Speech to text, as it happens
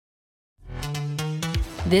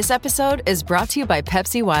This episode is brought to you by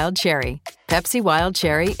Pepsi Wild Cherry. Pepsi Wild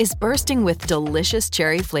Cherry is bursting with delicious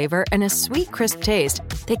cherry flavor and a sweet, crisp taste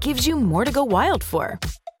that gives you more to go wild for.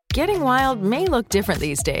 Getting wild may look different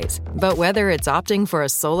these days, but whether it's opting for a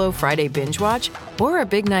solo Friday binge watch or a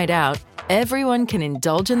big night out, everyone can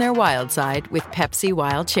indulge in their wild side with Pepsi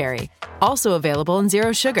Wild Cherry. Also available in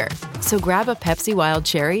Zero Sugar. So grab a Pepsi Wild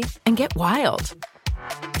Cherry and get wild.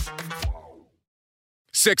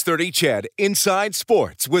 630 CHED Inside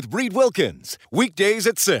Sports with Reed Wilkins. Weekdays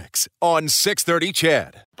at 6 on 630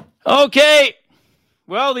 CHED. Okay.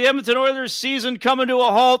 Well, the Edmonton Oilers season coming to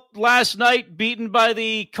a halt last night, beaten by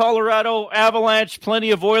the Colorado Avalanche.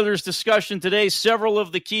 Plenty of Oilers discussion today. Several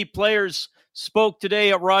of the key players spoke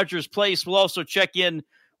today at Rogers Place. We'll also check in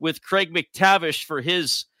with Craig McTavish for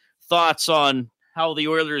his thoughts on how the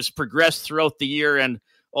Oilers progressed throughout the year and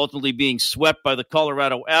ultimately being swept by the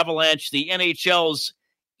Colorado Avalanche. The NHL's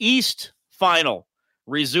East Final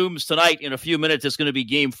resumes tonight. In a few minutes, it's going to be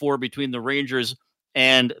Game 4 between the Rangers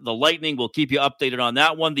and the Lightning. We'll keep you updated on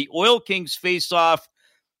that one. The Oil Kings face off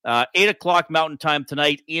 8 o'clock Mountain Time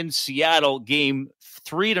tonight in Seattle. Game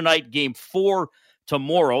 3 tonight, Game 4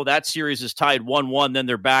 tomorrow. That series is tied 1-1. Then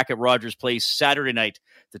they're back at Rogers Place Saturday night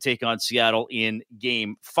to take on Seattle in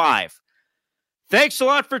Game 5. Thanks a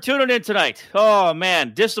lot for tuning in tonight. Oh,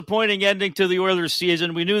 man, disappointing ending to the Oilers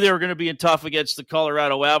season. We knew they were going to be tough against the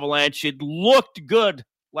Colorado Avalanche. It looked good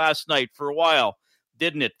last night for a while,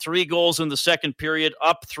 didn't it? 3 goals in the second period,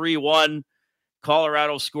 up 3-1.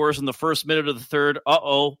 Colorado scores in the first minute of the third.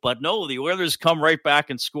 But no, the Oilers come right back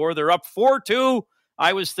and score. They're up 4-2.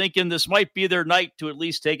 I was thinking this might be their night to at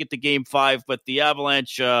least take it to Game 5, but the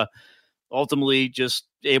Avalanche ultimately just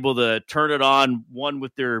able to turn it on, won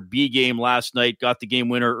with their B game last night, got the game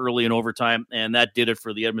winner early in overtime, and that did it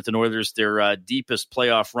for the Edmonton Oilers, their deepest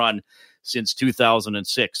playoff run since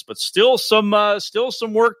 2006. But still some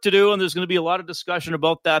work to do, and there's going to be a lot of discussion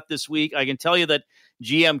about that this week. I can tell you that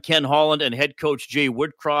GM Ken Holland and head coach Jay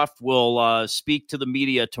Woodcroft will speak to the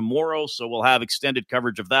media tomorrow, so we'll have extended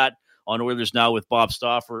coverage of that on Oilers Now with Bob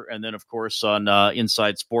Stauffer, and then, of course, on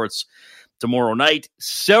Inside Sports tomorrow night.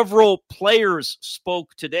 Several players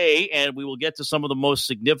spoke today, and we will get to some of the most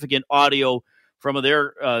significant audio from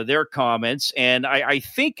their comments. And I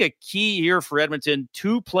think a key here for Edmonton,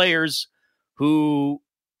 2 players who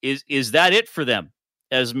is that it for them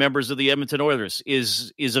as members of the Edmonton Oilers?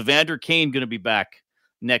 Is Evander Kane going to be back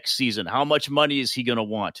next season? How much money is he going to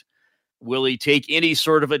want? Will he take any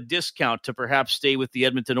sort of a discount to perhaps stay with the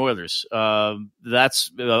Edmonton Oilers?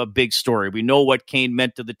 That's a big story. We know what Kane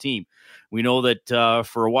meant to the team. We know that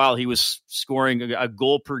for a while he was scoring a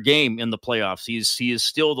goal per game in the playoffs. He is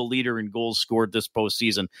still the leader in goals scored this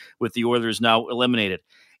postseason with the Oilers now eliminated.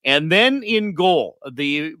 And then in goal,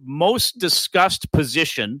 the most discussed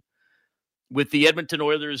position with the Edmonton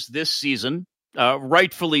Oilers this season,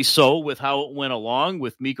 rightfully so with how it went along,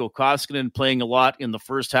 with Mikko Koskinen playing a lot in the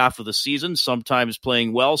first half of the season, sometimes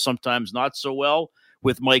playing well, sometimes not so well,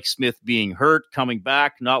 with Mike Smith being hurt, coming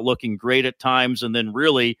back, not looking great at times, and then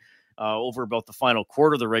really over about the final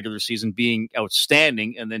quarter of the regular season being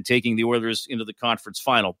outstanding and then taking the Oilers into the conference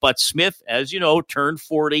final. But Smith, as you know, turned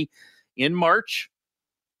 40 in March.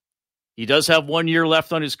 He does have 1 year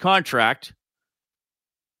left on his contract,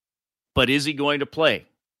 but is he going to play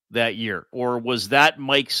that year? Or was that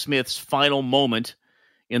Mike Smith's final moment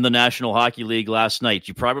in the National Hockey League last night?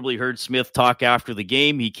 You probably heard Smith talk after the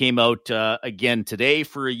game. He came out again today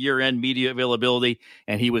for a year-end media availability,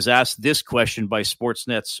 and he was asked this question by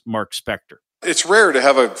Sportsnet's Mark Spector. It's rare to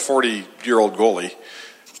have a 40-year-old goalie,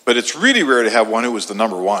 but it's really rare to have one who was the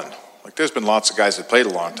number one. Like, there's been lots of guys that played a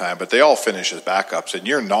long time, but they all finish as backups, and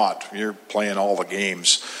you're not. You're playing all the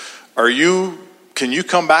games. Can you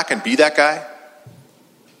come back and be that guy?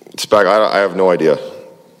 Spec, I have no idea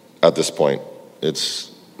at this point.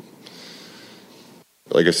 It's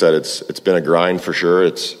like I said, it's been a grind for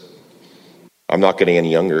sure. I'm not getting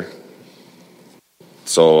any younger,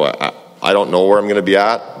 so I don't know where I'm going to be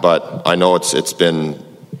at, but I know it's been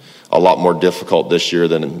a lot more difficult this year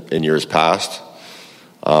than in years past.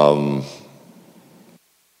 But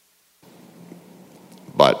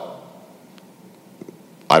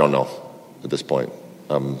I don't know at this point.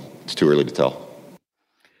 It's too early to tell.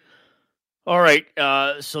 All right,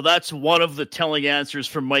 so that's one of the telling answers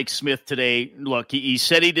from Mike Smith today. Look, he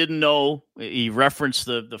said he didn't know. He referenced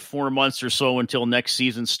the 4 months or so until next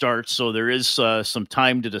season starts, so there is some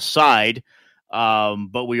time to decide.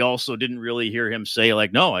 But we also didn't really hear him say,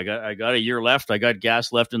 like, no, I got a year left. I got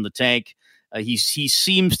gas left in the tank. He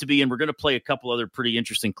seems to be, and we're going to play a couple other pretty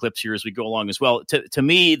interesting clips here as we go along as well. To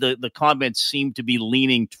me, the comments seem to be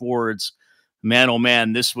leaning towards, man, oh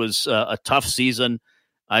man, this was a tough season.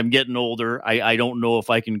 I'm getting older. I don't know if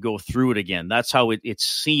I can go through it again. That's how it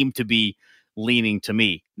seemed to be leaning to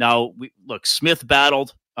me. Now, look, Smith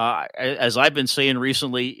battled. As I've been saying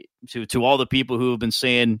recently to all the people who have been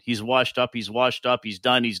saying he's washed up, he's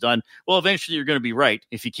done. Well, eventually you're going to be right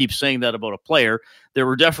if you keep saying that about a player. There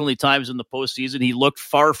were definitely times in the postseason he looked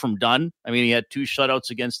far from done. I mean, he had 2 shutouts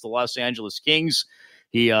against the Los Angeles Kings.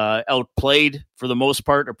 He outplayed, for the most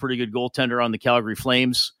part, a pretty good goaltender on the Calgary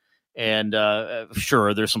Flames. And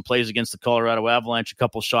sure, there's some plays against the Colorado Avalanche, a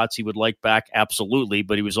couple shots he would like back, absolutely,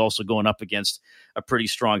 but he was also going up against a pretty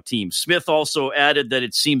strong team. Smith also added that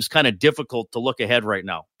it seems kind of difficult to look ahead right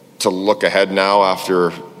now. To look ahead now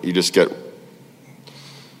after you just get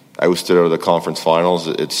ousted out of the conference finals,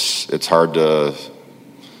 it's hard to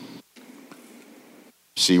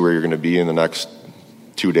see where you're going to be in the next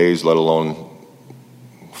 2 days, let alone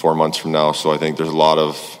 4 months from now. So I think there's a lot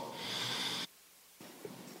of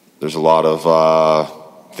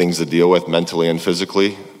things to deal with mentally and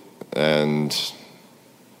physically, and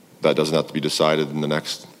that doesn't have to be decided in the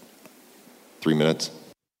next 3 minutes.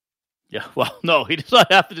 Yeah, well, no, he does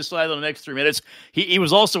not have to decide on the next 3 minutes. He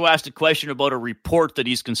was also asked a question about a report that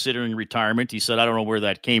he's considering retirement. He said, I don't know where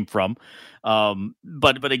that came from.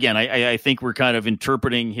 But again, I think we're kind of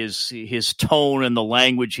interpreting his tone and the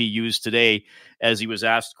language he used today as he was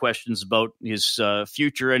asked questions about his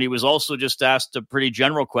future. And he was also just asked a pretty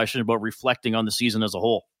general question about reflecting on the season as a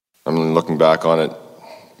whole. I mean, looking back on it,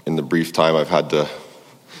 in the brief time I've had to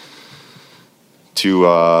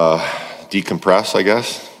decompress, I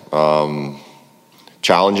guess.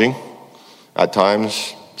 Challenging at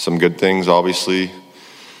times, some good things, obviously.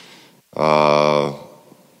 But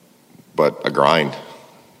a grind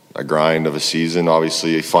of a season.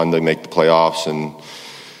 Obviously fun to make the playoffs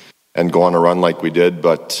and go on a run like we did,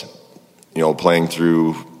 but playing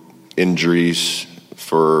through injuries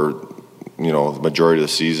for the majority of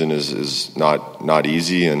the season is not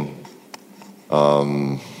easy, and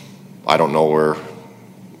I don't know where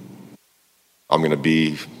I'm going to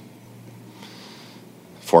be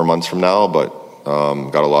 4 months from now, but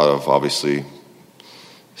got a lot of obviously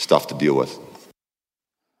stuff to deal with.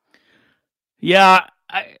 Yeah,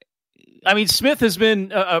 I mean, Smith has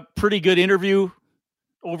been a pretty good interview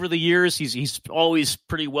over the years. He's always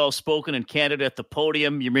pretty well spoken and candid at the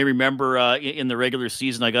podium. You may remember in the regular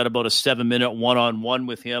season, I got about a 7-minute one-on-one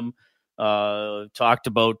with him. Talked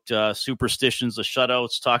about superstitions, the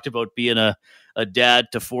shutouts. Talked about being a dad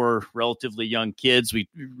to 4 relatively young kids.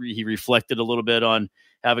 He reflected a little bit on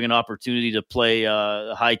having an opportunity to play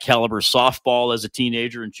high caliber softball as a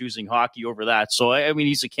teenager and choosing hockey over that. So, I mean,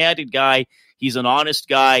 he's a candid guy. He's an honest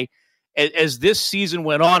guy. As this season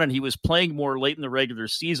went on and he was playing more late in the regular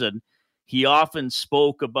season, he often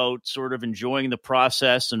spoke about sort of enjoying the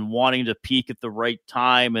process and wanting to peak at the right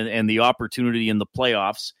time and the opportunity in the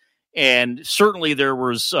playoffs. And certainly there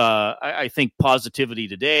was, I think, positivity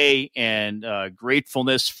today and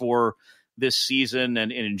gratefulness for this season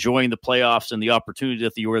and sejoying the playoffs and the opportunity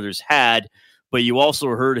that the Oilers had. But you also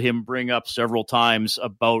heard him bring up several times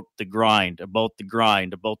about the grind, about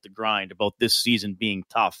this season being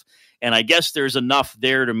tough. And I guess there's enough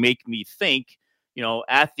there to make me think,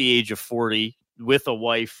 at the age of 40, with a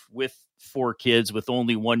wife, with 4 kids, with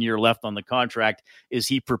only 1 year left on the contract, is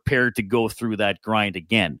he prepared to go through that grind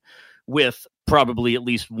again with probably at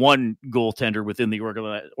least one goaltender within the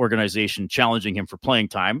organization challenging him for playing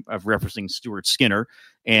time, of referencing Stuart Skinner.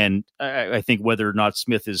 And I think whether or not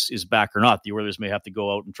Smith is back or not, the Oilers may have to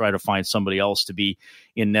go out and try to find somebody else to be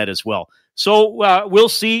in net as well. So we'll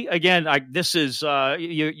see. Again, this is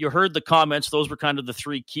you heard the comments. Those were kind of the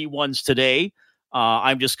 3 key ones today.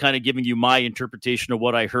 I'm just kind of giving you my interpretation of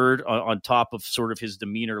what I heard on top of sort of his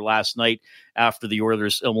demeanor last night after the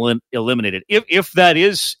Oilers eliminated. If that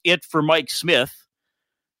is it for Mike Smith,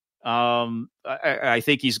 I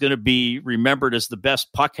think he's going to be remembered as the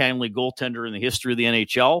best puck-handling goaltender in the history of the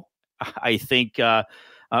NHL. I think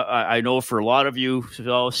I know for a lot of you,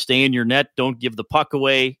 stay in your net, don't give the puck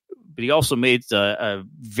away. But he also made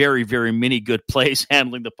very, very many good plays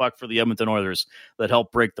handling the puck for the Edmonton Oilers that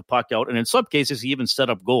helped break the puck out. And in some cases, he even set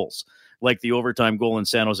up goals, like the overtime goal in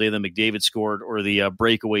San Jose that McDavid scored, or the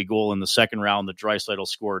breakaway goal in the second round that Draisaitl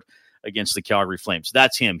scored against the Calgary Flames.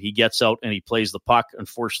 That's him. He gets out and he plays the puck.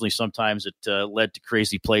 Unfortunately, sometimes it led to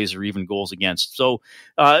crazy plays or even goals against. So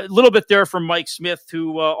a little bit there from Mike Smith,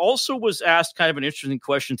 who also was asked kind of an interesting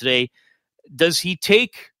question today. Does he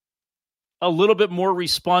take a little bit more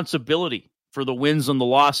responsibility for the wins and the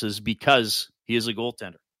losses because he is a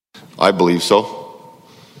goaltender? I believe so.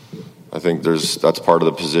 I think that's part of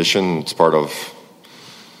the position. It's part of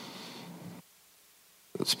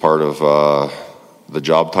the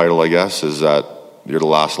job title, I guess, is that you're the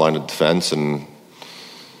last line of defense, and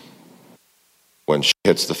when shit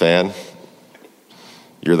hits the fan,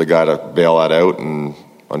 you're the guy to bail that out, and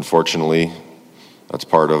unfortunately, that's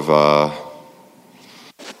part of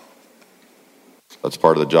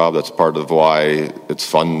the job. That's part of why it's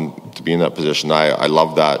fun to be in that position. I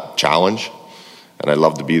love that challenge, and I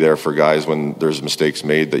love to be there for guys when there's mistakes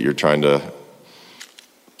made that you're trying to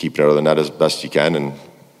keep it out of the net as best you can. And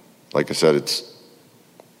like I said,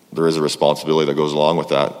 there is a responsibility that goes along with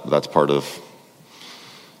that. That's part of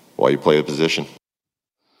why you play the position.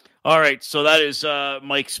 All right, so that is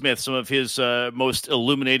Mike Smith, some of his most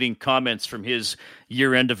illuminating comments from his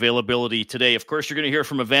year-end availability today. Of course, you're going to hear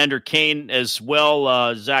from Evander Kane as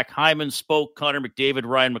well. Zach Hyman spoke, Connor McDavid,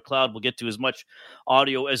 Ryan McLeod. We'll get to as much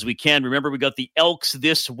audio as we can. Remember, we got the Elks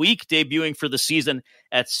this week, debuting for the season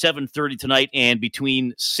at 7:30 tonight, and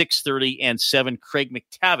between 6:30 and 7, Craig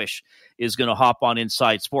McTavish is going to hop on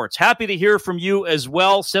Inside Sports. Happy to hear from you as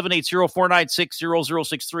well.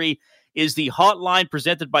 780-496-0063 is the hotline,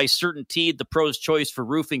 presented by CertainTeed, the pro's choice for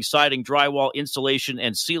roofing, siding, drywall, insulation,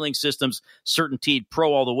 and ceiling systems. CertainTeed,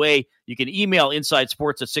 pro all the way. You can email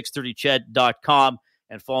insidesports@630ched.com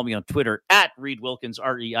and follow me on Twitter at Reid Wilkins,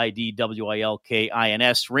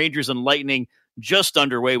 ReidWilkins. Rangers and Lightning just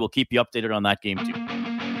underway. We'll keep you updated on that game too.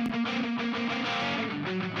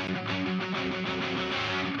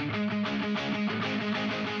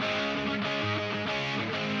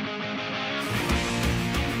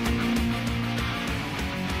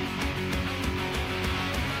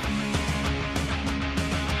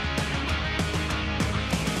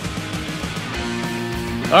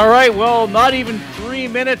 All right, well, not even 3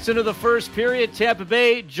 minutes into the first period, Tampa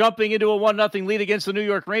Bay jumping into a 1-0 lead against the New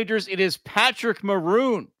York Rangers. It is Patrick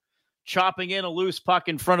Maroon chopping in a loose puck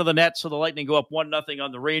in front of the net, so the Lightning go up 1-0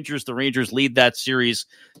 on the Rangers. The Rangers lead that series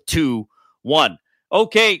 2-1.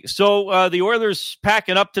 Okay, so the Oilers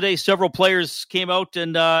packing up today. Several players came out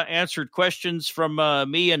and answered questions from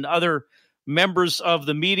me and other members of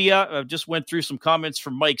the media. I just went through some comments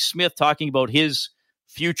from Mike Smith talking about his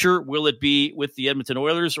future. Will it be with the Edmonton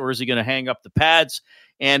Oilers, or is he going to hang up the pads?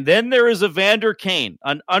 And then there is Evander Kane,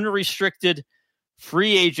 an unrestricted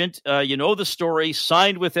free agent. You know the story.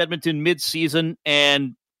 Signed with Edmonton midseason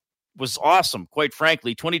and was awesome, quite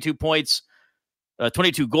frankly. 22 points,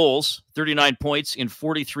 22 goals, 39 points in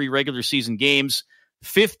 43 regular season games,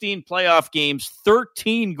 15 playoff games,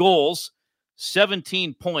 13 goals,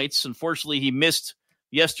 17 points. Unfortunately, he missed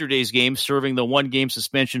yesterday's game, serving the 1-game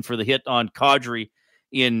suspension for the hit on Kadri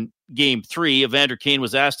in Game 3. Evander Kane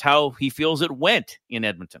was asked how he feels it went in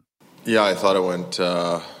Edmonton. Yeah, I thought it went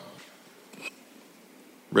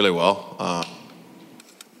really well.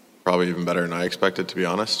 Probably even better than I expected, to be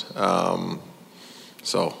honest.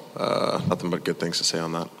 So nothing but good things to say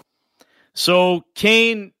on that. So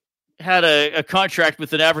Kane had a contract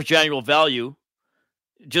with an average annual value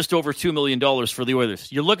just over $2 million for the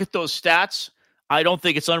Oilers. You look at those stats, I don't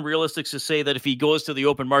think it's unrealistic to say that if he goes to the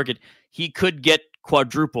open market, he could get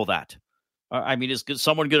quadruple that. I mean, is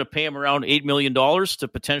someone going to pay him around $8 million to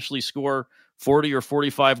potentially score 40 or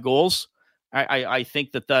 45 goals? I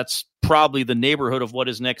think that's probably the neighborhood of what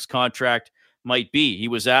his next contract might be. He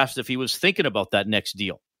was asked if he was thinking about that next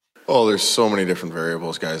deal. Oh, there's so many different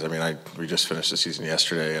variables, guys. I mean, we just finished the season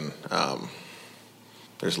yesterday, and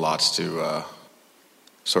there's lots to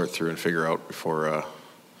sort through and figure out before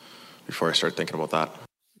I start thinking about that.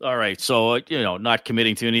 All right, so not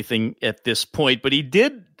committing to anything at this point, but he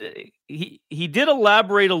did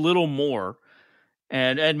elaborate a little more,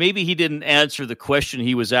 and maybe he didn't answer the question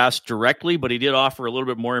he was asked directly, but he did offer a little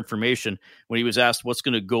bit more information when he was asked what's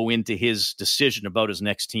going to go into his decision about his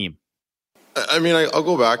next team. I mean, I'll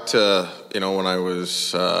go back to when I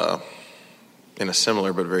was in a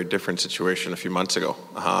similar but very different situation a few months ago,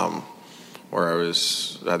 where I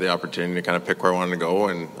had the opportunity to kind of pick where I wanted to go,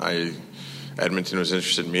 and Edmonton was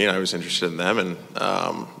interested in me, and I was interested in them. And,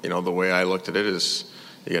 the way I looked at it is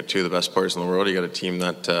you got two of the best players in the world. You got a team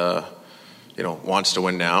that, wants to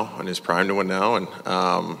win now and is primed to win now. And,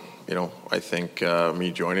 I think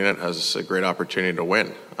me joining it has a great opportunity to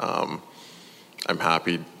win. I'm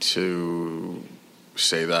happy to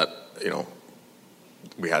say that,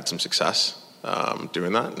 we had some success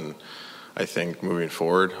doing that. And I think moving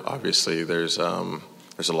forward, obviously there's a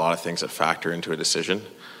lot of things that factor into a decision.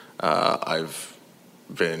 I've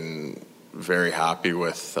been very happy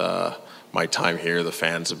with my time here. The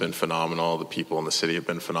fans have been phenomenal. The people in the city have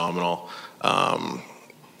been phenomenal.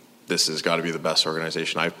 This has got to be the best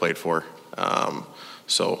organization I've played for.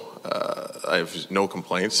 So I have no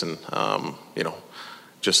complaints, and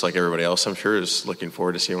just like everybody else, I'm sure, is looking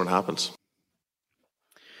forward to seeing what happens.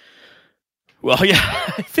 Well,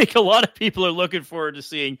 yeah, I think a lot of people are looking forward to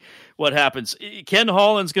seeing what happens. Ken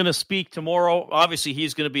Holland's going to speak tomorrow. Obviously,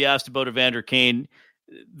 he's going to be asked about Evander Kane.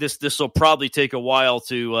 This will probably take a while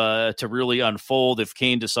to really unfold. If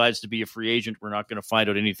Kane decides to be a free agent, we're not going to find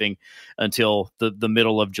out anything until the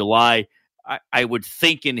middle of July. I would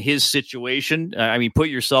think in his situation, put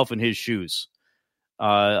yourself in his shoes.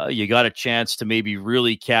 You got a chance to maybe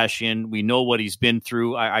really cash in. We know what he's been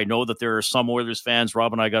through. I know that there are some Oilers fans,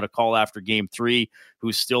 Rob and I got a call after Game 3,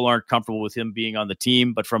 who still aren't comfortable with him being on the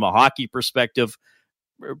team. But from a hockey perspective,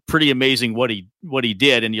 pretty amazing what he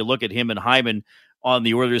did. And you look at him and Hyman on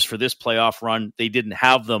the Oilers for this playoff run. They didn't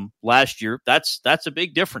have them last year. That's a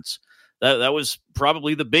big difference. That was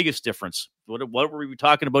probably the biggest difference. What were we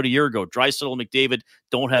talking about a year ago? Draisaitl and McDavid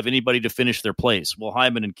don't have anybody to finish their plays. Well,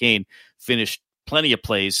 Hyman and Kane finished plenty of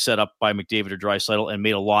plays set up by McDavid or Draisaitl and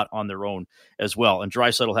made a lot on their own as well. And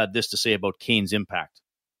Draisaitl had this to say about Kane's impact.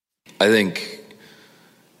 I think,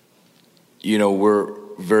 we're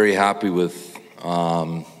very happy with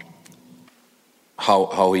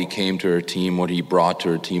how he came to our team, what he brought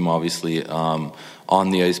to our team, obviously, on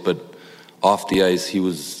the ice. But off the ice, he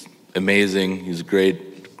was amazing. He's a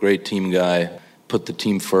great team guy. Put the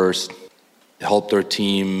team first, helped our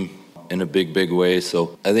team in a big way.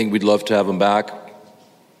 So I think we'd love to have him back.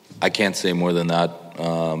 I can't say more than that.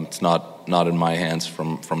 It's not in my hands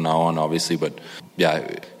from now on, obviously. But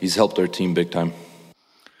yeah, he's helped our team big time.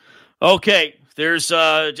 Okay, there's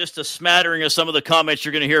just a smattering of some of the comments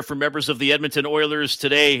you're going to hear from members of the Edmonton Oilers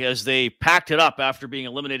today as they packed it up after being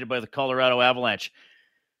eliminated by the Colorado Avalanche.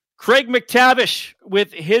 Craig McTavish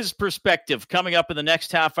with his perspective coming up in the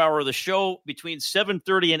next half hour of the show between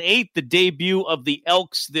 7:30 and 8, the debut of the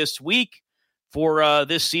Elks this week for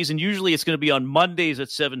this season. Usually it's going to be on Mondays at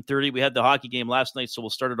 7:30. We had the hockey game last night, so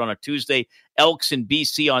we'll start it on a Tuesday. Elks in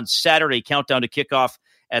BC on Saturday, countdown to kickoff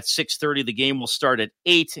at 6:30. The game will start at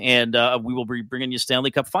 8, and we will be bringing you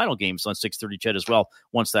Stanley Cup final games on 6:30, Ched, as well,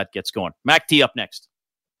 once that gets going. Mac T up next.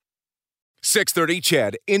 6:30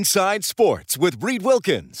 Ched Inside Sports with Reed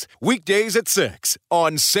Wilkins. Weekdays at 6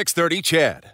 on 6:30 Ched.